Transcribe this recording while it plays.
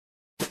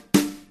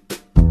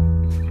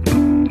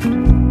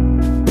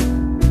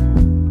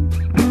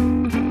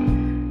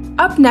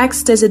Up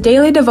next is a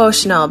daily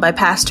devotional by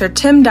Pastor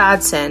Tim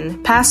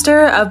Dodson,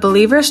 pastor of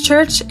Believers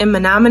Church in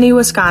Menominee,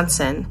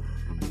 Wisconsin.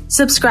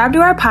 Subscribe to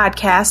our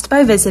podcast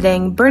by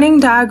visiting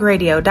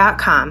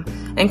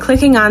burningdogradio.com and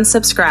clicking on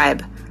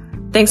subscribe.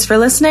 Thanks for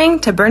listening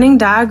to Burning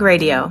Dog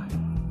Radio.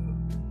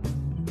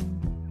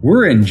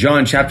 We're in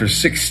John chapter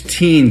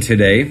 16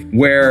 today,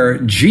 where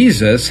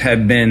Jesus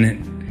had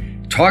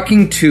been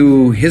talking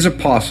to his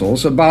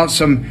apostles about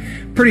some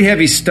pretty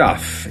heavy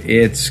stuff.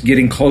 It's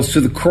getting close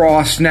to the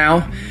cross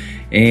now,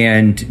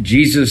 and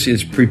Jesus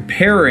is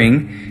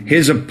preparing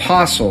his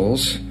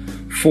apostles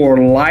for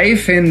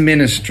life and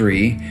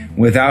ministry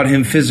without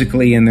him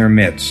physically in their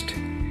midst.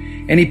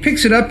 And he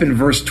picks it up in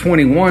verse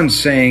 21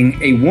 saying,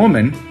 "A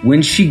woman,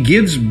 when she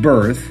gives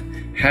birth,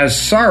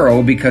 has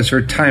sorrow because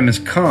her time has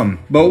come.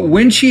 But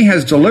when she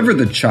has delivered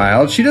the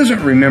child, she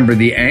doesn't remember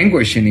the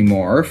anguish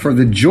anymore for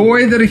the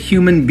joy that a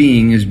human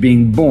being is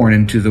being born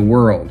into the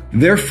world.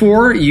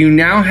 Therefore, you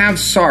now have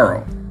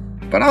sorrow,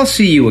 but I'll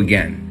see you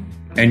again,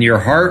 and your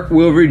heart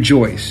will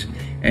rejoice,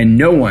 and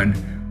no one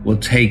will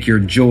take your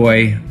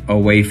joy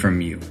away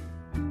from you."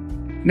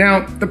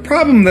 Now, the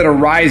problem that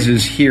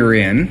arises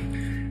herein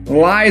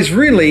lies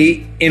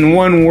really in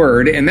one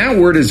word, and that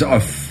word is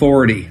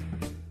authority.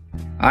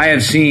 I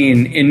have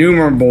seen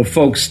innumerable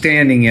folks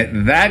standing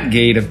at that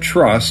gate of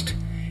trust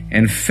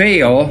and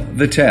fail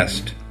the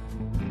test.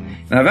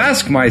 And I've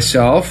asked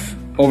myself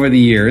over the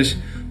years,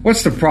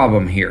 what's the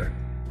problem here?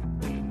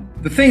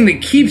 The thing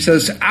that keeps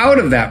us out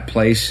of that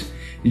place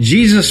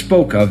Jesus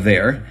spoke of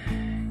there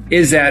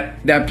is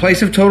that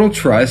place of total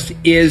trust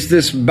is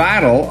this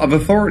battle of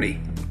authority.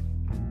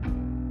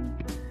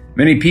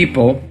 Many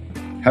people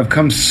have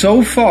come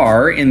so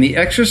far in the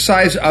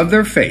exercise of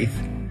their faith,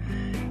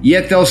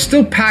 yet they'll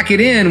still pack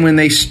it in when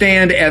they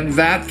stand at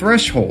that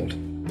threshold.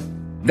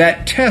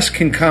 That test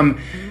can come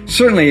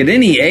certainly at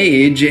any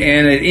age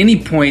and at any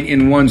point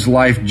in one's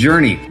life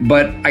journey.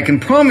 But I can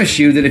promise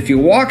you that if you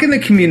walk in the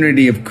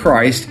community of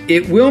Christ,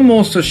 it will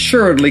most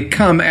assuredly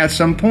come at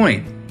some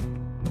point.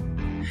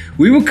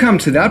 We will come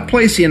to that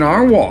place in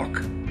our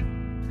walk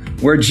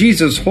where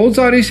Jesus holds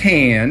out his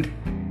hand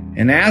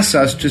and asks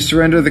us to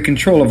surrender the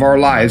control of our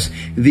lives,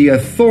 the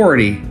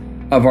authority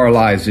of our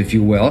lives, if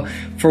you will.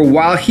 For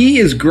while he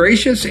is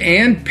gracious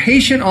and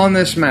patient on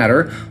this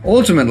matter,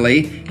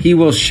 ultimately, he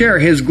will share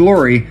his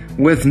glory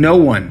with no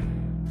one.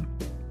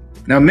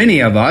 Now, many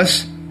of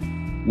us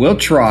will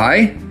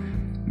try,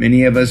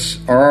 many of us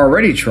are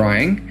already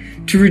trying,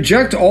 to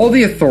reject all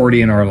the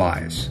authority in our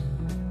lives.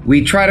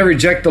 We try to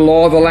reject the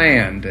law of the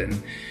land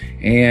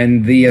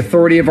and the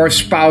authority of our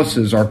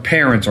spouses, our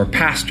parents, our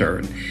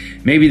pastor,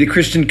 maybe the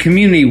Christian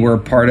community we're a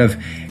part of.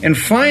 And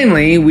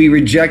finally, we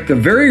reject the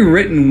very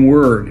written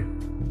word.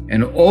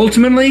 And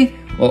ultimately,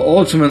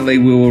 we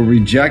will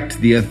reject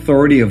the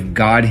authority of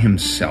God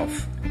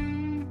himself.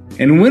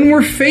 And when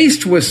we're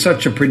faced with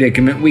such a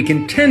predicament, we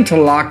can tend to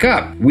lock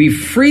up. We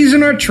freeze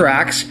in our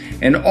tracks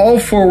and all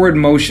forward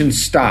motion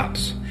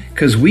stops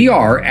because we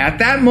are, at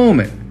that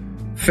moment,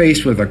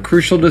 faced with a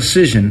crucial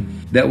decision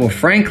that will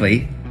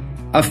frankly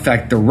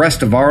affect the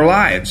rest of our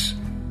lives.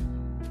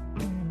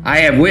 I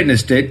have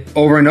witnessed it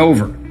over and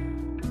over.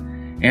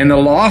 And the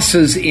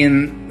losses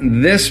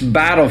in this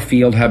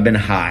battlefield have been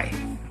high.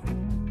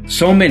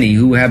 So many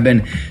who have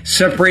been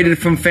separated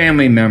from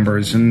family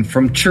members and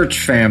from church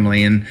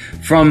family and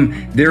from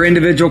their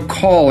individual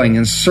calling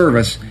and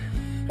service,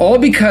 all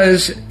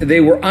because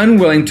they were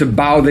unwilling to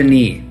bow the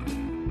knee.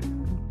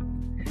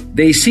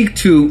 They seek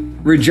to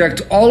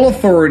reject all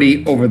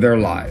authority over their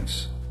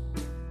lives.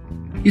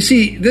 You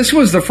see, this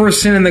was the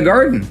first sin in the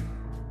garden.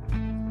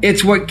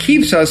 It's what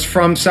keeps us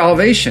from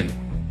salvation.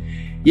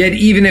 Yet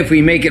even if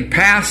we make it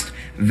past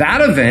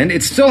that event,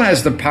 it still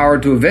has the power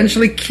to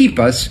eventually keep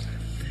us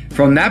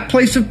from that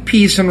place of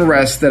peace and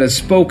rest that is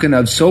spoken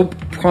of so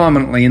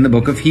prominently in the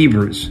book of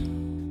Hebrews.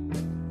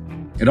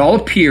 It all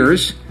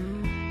appears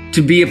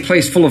to be a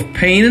place full of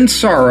pain and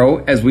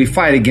sorrow as we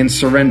fight against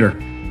surrender.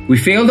 We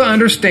fail to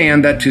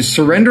understand that to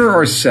surrender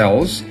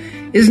ourselves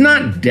is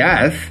not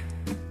death,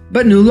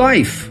 but new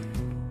life.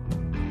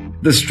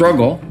 The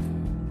struggle,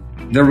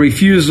 the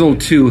refusal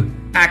to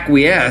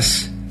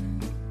acquiesce,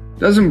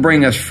 doesn't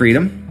bring us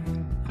freedom.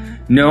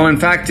 No, in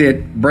fact,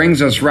 it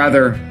brings us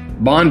rather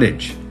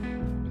bondage.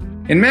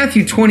 In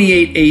Matthew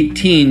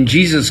 28:18,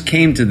 Jesus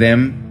came to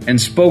them and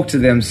spoke to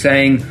them,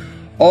 saying,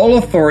 "All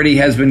authority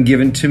has been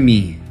given to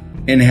me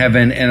in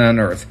heaven and on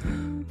earth."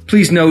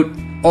 Please note,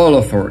 all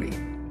authority.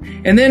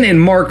 And then in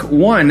Mark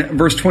 1,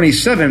 verse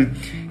 27,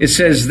 it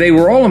says, "They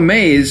were all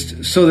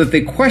amazed, so that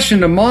they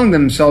questioned among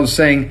themselves,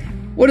 saying,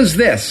 'What is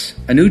this?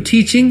 A new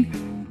teaching?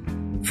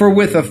 For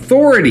with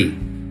authority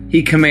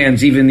he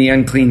commands even the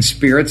unclean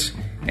spirits,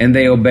 and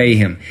they obey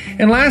him.'"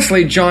 And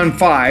lastly, John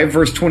 5,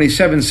 verse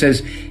 27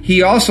 says,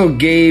 "He also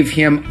gave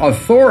him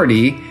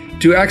authority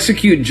to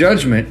execute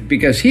judgment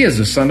because he is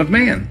the Son of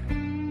Man."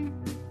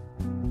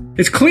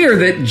 It's clear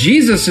that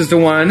Jesus is the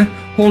one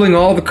holding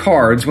all the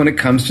cards when it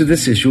comes to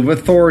this issue of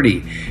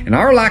authority. And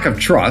our lack of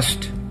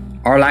trust,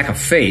 our lack of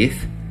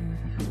faith,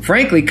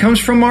 frankly, comes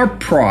from our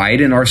pride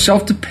and our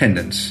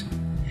self-dependence.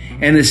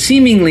 and the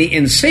seemingly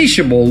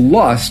insatiable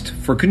lust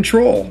for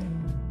control.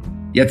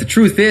 Yet the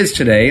truth is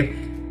today,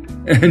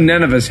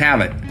 none of us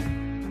have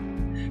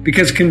it.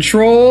 Because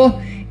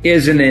control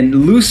is an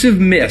elusive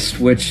mist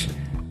which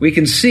we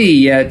can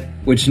see, yet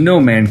which no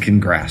man can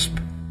grasp.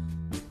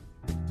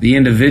 The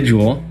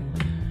individual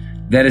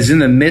that is in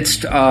the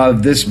midst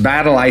of this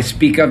battle I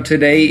speak of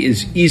today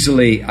is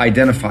easily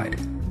identified.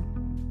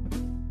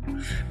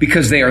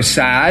 Because they are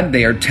sad,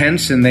 they are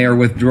tense, and they are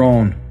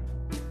withdrawn.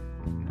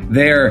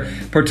 Their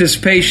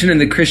participation in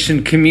the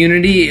Christian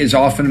community is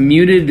often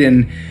muted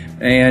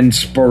and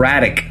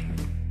sporadic.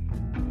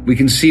 We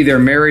can see their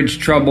marriage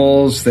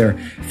troubles, their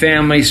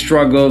family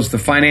struggles, the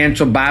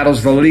financial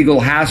battles, the legal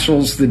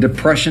hassles, the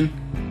depression.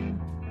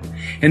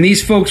 And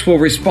these folks will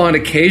respond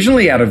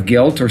occasionally out of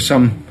guilt or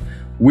some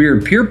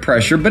weird peer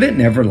pressure, but it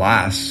never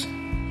lasts.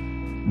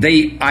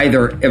 They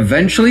either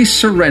eventually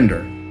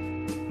surrender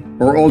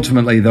or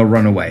ultimately they'll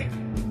run away.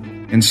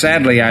 And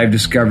sadly, I've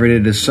discovered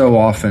it is so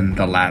often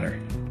the latter.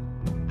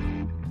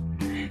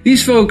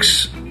 These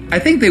folks, I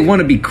think they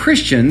want to be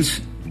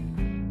Christians,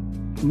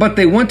 but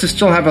they want to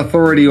still have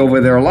authority over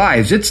their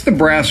lives. It's the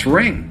brass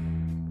ring.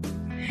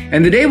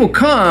 And the day will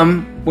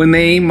come when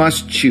they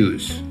must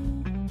choose.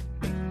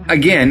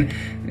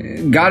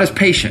 Again, God is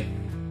patient.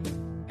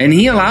 And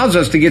He allows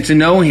us to get to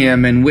know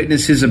Him and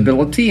witness His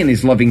ability and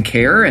His loving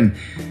care and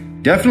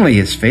definitely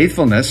His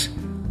faithfulness.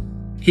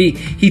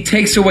 He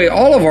takes away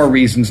all of our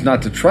reasons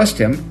not to trust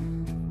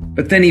Him,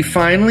 but then He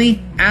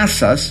finally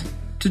asks us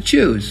to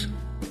choose.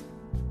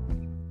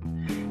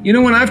 You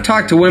know, when I've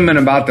talked to women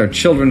about their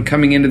children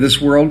coming into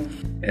this world,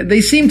 they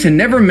seem to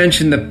never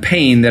mention the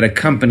pain that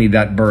accompanied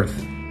that birth.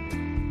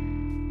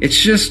 It's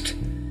just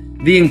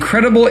the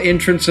incredible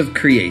entrance of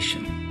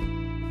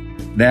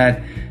creation,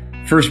 that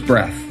first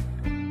breath,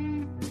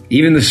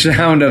 even the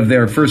sound of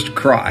their first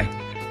cry.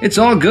 It's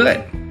all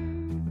good.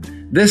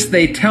 This,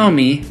 they tell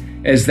me,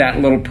 as that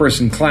little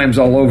person climbs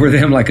all over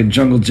them like a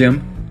jungle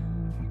gym.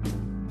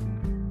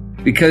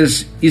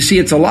 Because, you see,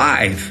 it's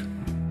alive.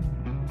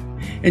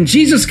 And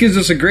Jesus gives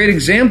us a great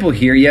example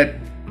here, yet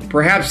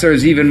perhaps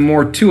there's even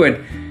more to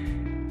it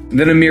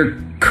than a mere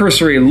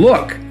cursory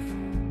look.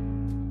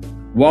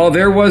 While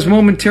there was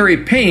momentary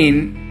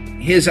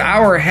pain, His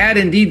hour had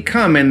indeed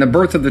come, and the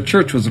birth of the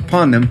church was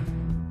upon them.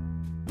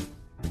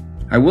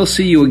 I will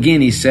see you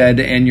again, He said,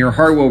 and your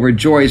heart will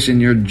rejoice,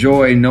 and your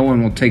joy no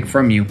one will take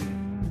from you.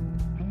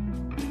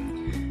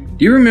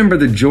 Do you remember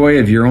the joy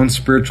of your own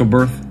spiritual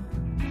birth?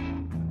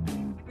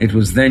 It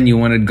was then you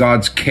wanted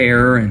God's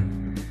care,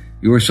 and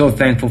you were so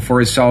thankful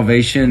for His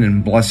salvation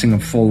and blessing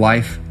of full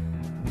life.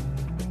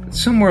 But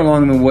somewhere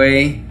along the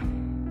way,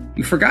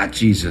 you forgot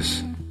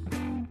Jesus.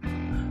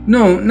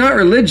 No, not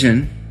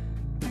religion.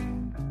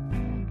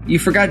 You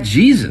forgot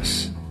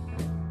Jesus.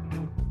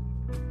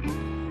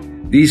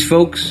 These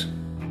folks,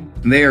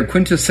 they are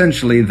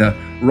quintessentially the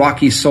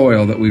rocky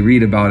soil that we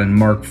read about in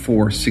Mark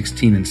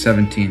 4:16 and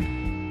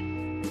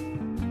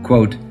 17.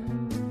 Quote,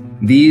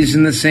 "These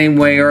in the same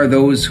way are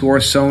those who are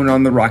sown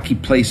on the rocky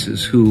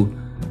places, who,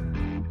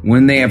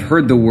 when they have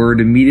heard the word,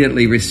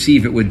 immediately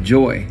receive it with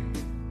joy.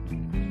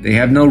 They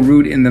have no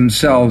root in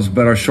themselves,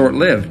 but are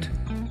short-lived.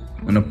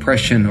 When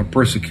oppression or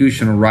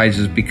persecution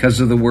arises because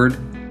of the word,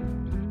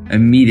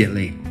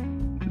 immediately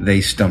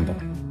they stumble."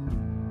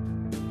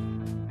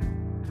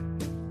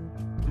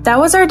 That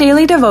was our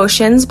daily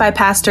devotions by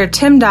Pastor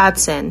Tim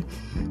Dodson.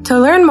 To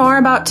learn more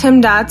about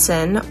Tim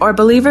Dodson or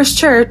Believers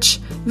Church,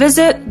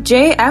 visit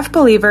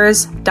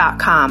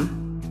jfbelievers.com.